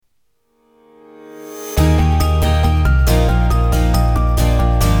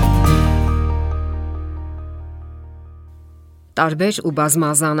տարբեր ու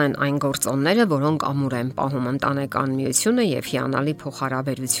բազմազան են այն գործոնները, որոնք ամուր են պահում ընտանեկան միությունը եւ հիանալի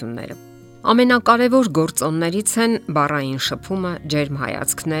փոխհարաբերությունները։ Ամենակարևոր գործոններից են բառային շփումը, ջերմ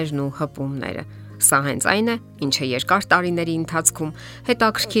հայացքներն ու հպումները։ Սա հենց այն է, ինչը երկար տարիների ընթացքում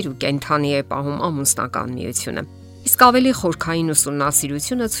հետաքրքիր ու կենթանի է պահում ամուսնական միությունը։ Իսկ ավելի խորքային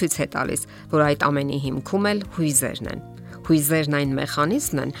ուսումնասիրությունը ցույց է տալիս, որ այդ ամենի հիմքում էլ հույզերն են։ Հույզերն այն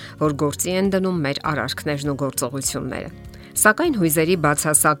մեխանիզմն են, որ գործի են դնում մեր արարքներն ու գործողությունները։ Սակայն հույզերի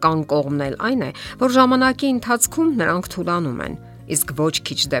բացասական կողմն էլ այն է, որ ժամանակի ընթացքում նրանք թուլանում են, իսկ ոչ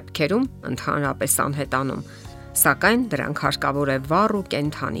քիչ դեպքերում ընդհանրապես անհետանում։ Սակայն դրանք հարկավոր է վառ ու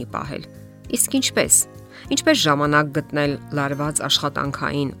կենթանի պահել։ Իսկ ինչպես ժամանակ գտնել լարված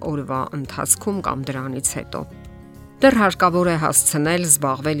աշխատանքային օրվա ընթացքում կամ դրանից հետո։ Դեռ հարկավոր է հասցնել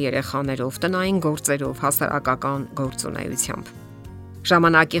զբաղվել երեխաներով, տնային գործերով, հասարակական գործունեությամբ։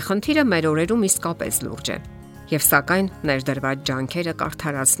 Ժամանակի խնդիրը մեր օրերում իսկապես լուրջ է, եւ սակայն ներդրված ջանքերը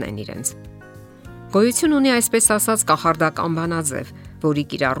կարդարացնեն իրենց։ Գոյություն ունի այսպես ասած կախարդական բանաձև, որի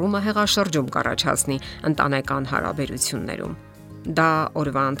կիրառումը հեղաշրջում կառաջացնի ընտանեկան հարաբերություններում։ Դա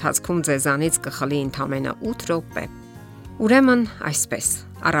օրվա ընթացքում ձեզանից կխլի ընդամենը 8 րոպե։ Ուրեմն այսպես.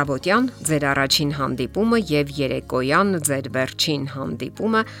 առավոտյան ձեր առաջին հանդիպումը եւ երեկոյան ձեր վերջին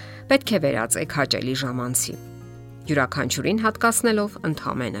հանդիպումը պետք է վերածեք հաճելի ժամանցի, յուրաքանչյուրին հատկացնելով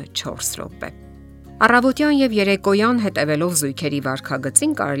ընդամենը 4 րոպե։ Առավոտյան եւ երեկոյան հետևելով զույգերի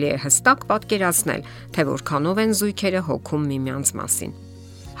վարքագծին կարելի է հստակ պատկերացնել, թե որքանով են զույգերը հոգում միմյանց մասին։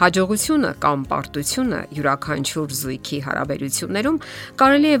 Հաջողությունը կամ պարտությունը յուրաքանչյուր զույգի հարաբերություններում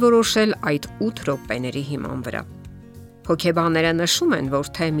կարելի է որոշել այդ 8 րոպեների հիման վրա։ Հոգեբանները նշում են,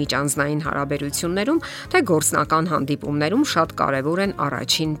 որ թե միջանձնային հարաբերություններում, թե գործնական հանդիպումներում շատ կարևոր են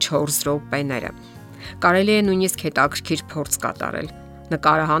առաջին 4 րոպեները։ Կարելի է նույնիսկ հետաքրքիր փորձ կատարել։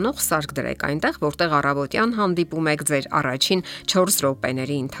 Նկարահանող սարք դրեք այնտեղ, որտեղ առավոտյան հանդիպում եք ձեր առաջին 4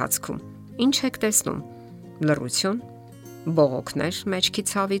 րոպեների ընթացքում։ Ինչ եք տեսնում։ Լռություն, բողոքներ մեջքի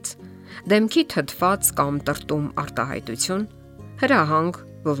ցավից, դեմքի թթված կամ տրտում արտահայտություն, հրահանգ,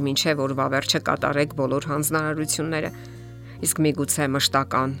 որ մինչև օրվա վերջը կատարեք բոլոր հանձնարարությունները, իսկ միգուցե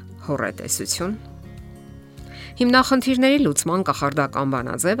մշտական հոռետեսություն։ Հիմնախնդիրների լուծման կախարդական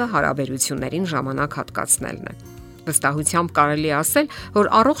բանաձևը հարաբերություններին ժամանակ հատկացնելն է։ Վստահությամբ կարելի ասել, որ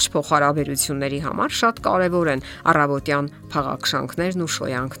առողջ փոխհարաբերությունների համար շատ կարևոր են առավոտյան փաղաքշանքներն ու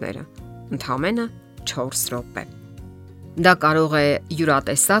շոյանքները։ Ընդամենը 4 րոպե։ Դա կարող է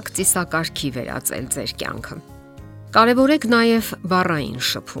յուրատեսակ ծիսակարգի վերածել ձեր կյանքը։ Կարևորեք նաև բառային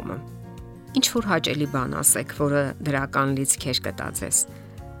շփումը։ Ինչ որ հաճելի բան ասեք, որը դրական լիցքեր կտածես։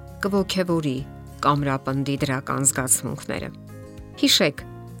 Կողքեվորի, կամրապնդի դրական զգացմունքները։ Հիշեք,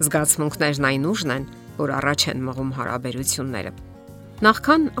 զգացմունքներն այն ուժն են, որ առաջ են մղում հարաբերությունները։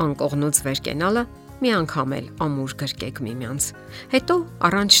 Նախքան անկողնուց վեր կենալը, մի անգամ էլ ամուր գրկեք միմյանց։ Հետո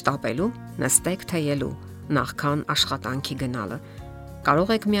առանց շտապելու նստեք թեյելու, նախքան աշխատանքի գնալը։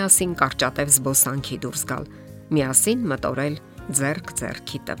 Կարող եք միասին կարճատև զբոսանքի դուրս գալ, միասին մտորել ձեռք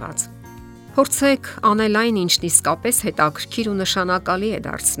ձեռքի տված։ Փորձեք անել այն, ինչն իսկապես հետաքրքիր ու նշանակալի է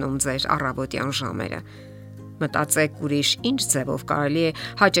դարձնում ձեր առավոտյան ժամերը։ Մտածեք ուրիշ ինչ ձևով կարելի է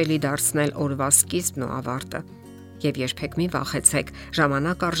հաճելի դարձնել օրվա սկիզբն ու ավարտը։ Եվ երբեք մի վախեցեք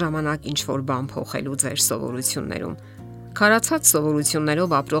ժամանակ առ ժամանակ ինչ որ բան փոխելու ձեր սովորություններում։ Քարացած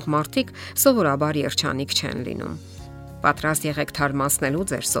սովորություններով ապրող մարդիկ սովորաբար երջանիկ չեն լինում։ Պատրաստ եղեք թարմացնելու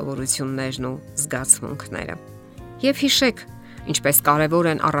ձեր սովորություններն ու զգացմունքները։ Եվ հիշեք, ինչպես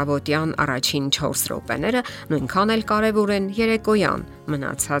կարևոր են առավոտյան առաջին 4 րոպեները, նույնքան էլ կարևոր են երեկոյան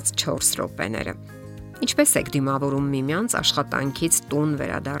մնացած 4 րոպեները։ Ինչպես եք դիմավորում միմյանց աշխատանքից տուն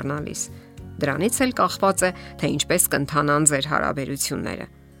վերադառնալիս։ Դրանից էլ կախված է, թե ինչպես կընթանան ձեր հարաբերությունները։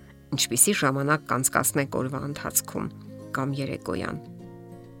 Ինչպիսի ժամանակ կանցկացնեք օրվա ընթացքում կամ երեկոյան։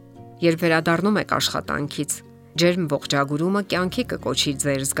 Երբ վերադառնում եք աշխատանքից, ջերմ ողջագուրումը կյանքի կկոչի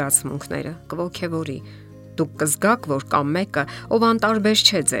ձեր զգացմունքները, կողքեվորի։ Դուք կզգաք, որ կամ մեկը, ով անտարբեր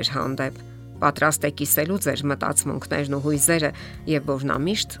չէ ձեր հանդեպ, պատրաստ է կիսելու ձեր մտածմունքներն ու հույզերը, եւ որ նա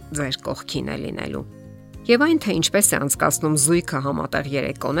միշտ ձեր կողքին է լինելու։ Եվ այն, թե ինչպես է անցկացնում զույգը համատեղ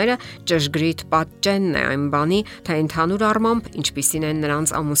երեկոները, ճշգրիտ պատճենն է այն բանի, թե ընդհանուր առմամբ ինչպիսին են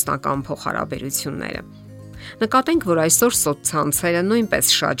նրանց ամուսնական փոխհարաբերությունները։ Նկատենք, որ այսօր սոցցանցերը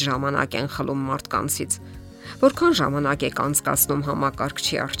նույնպես շատ ժամանակ են խլում մարդկանցից։ Որքան ժամանակ եք անցկացնում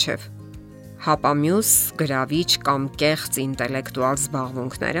համակարգչի առջև։ Հապամյուս, գրավիչ կամ կեղծ ինտելեկտուալ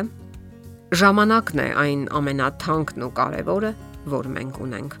զբաղմունքները։ Ժամանակն է այն ամենաթանկն ու կարևորը, որ մենք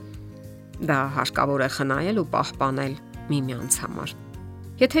ունենք։ Դա հարկավոր է խնայել ու պահպանել միմյանց համար։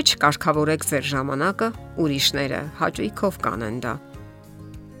 Եթե չկարգավորեք ձեր ժամանակը, ուրիշները հաճույքով կանեն դա։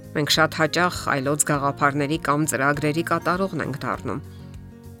 Մենք շատ հաճախ այլոց գաղափարների կամ ծրագրերի կատարողն ենք դառնում։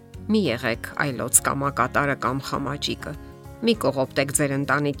 Մի եղեք այլոց կամակատարը կամ խամաճիկը։ Մի կողոպտեք ձեր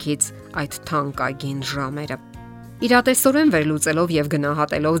ընտանիքից այդ թանկագին ժամերը։ Իրատեսորեն վերլուծելով եւ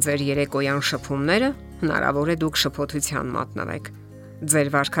գնահատելով ձեր երեկոյան շփումները, հնարավոր է դուք շփոթության մատնվեք։ Ձեր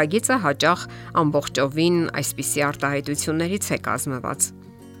վարքագիծը հաճախ ամբողջովին այսպիսի արտահայտություններից է կազմված։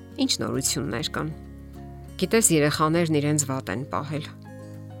 Ինչ նորություններ կան։ Գիտես, երեխաներն իրենց վատ են պահել։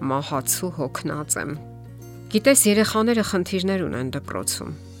 Մահացու հոգնած եմ։ Գիտես, երեխաները խնդիրներ ունեն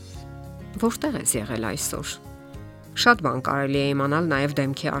դպրոցում։ Որտեղ ես եղել այսօր։ Շատ բան կարելի է իմանալ նաև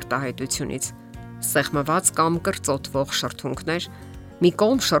դեմքի արտահայտությունից։ Սեղմված կամ կրծոտվող շրթունքներ, մի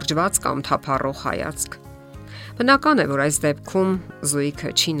կողմ շրջված կամ թափառող հայացք։ Բնական է, որ այս դեպքում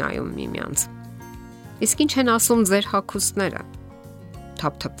զույգը չի նայում միմյանց։ Իսկ ինչ են ասում ձեր հագուստները։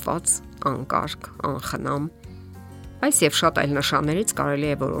 Թափթփված, անկարգ, անխնամ։ Այս եւ շատ այլ նշաններից կարելի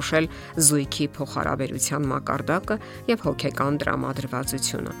է որոշել զույգի փոխհարաբերության մակարդակը եւ հոգեկան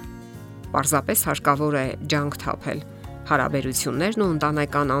տրամադրվածությունը։ Պարզապես հարկավոր է ջանք թափել հարաբերություններն ու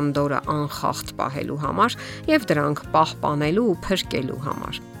ընտանեկան անդորը անխախտ պահելու համար եւ դրանք պահպանելու ու փրկելու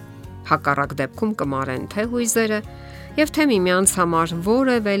համար։ Հակառակ դեպքում կմարեն թե հույզերը եւ թե միմյանց համար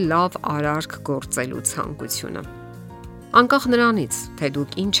որևէ լավ արարք գործելու ցանկությունը։ Անկախ նրանից, թե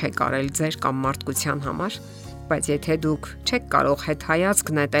դուք ինչ եք արել ձեր կամ մարդկության համար, բայց եթե դուք չեք կարող հետ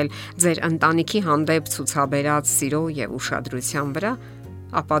հայացք նետել ձեր ընտանիքի հանդեպ ցուցաբերած սիրո եւ ուշադրության վրա,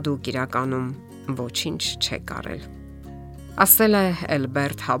 ապա դուք իրականում ոչինչ չեք արել։ Ասել է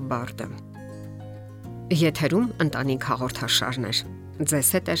Էլբերտ Հաբբարդը։ Եթերում ընտանիք հաղորդաշարներ։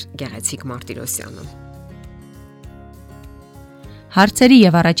 Ձեզ հետ է Գեղեցիկ Մարտիրոսյանը։ Հարցերի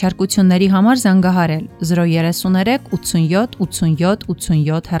եւ առաջարկությունների համար զանգահարել 033 87 87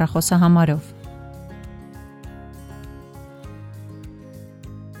 87 հեռախոսահամարով։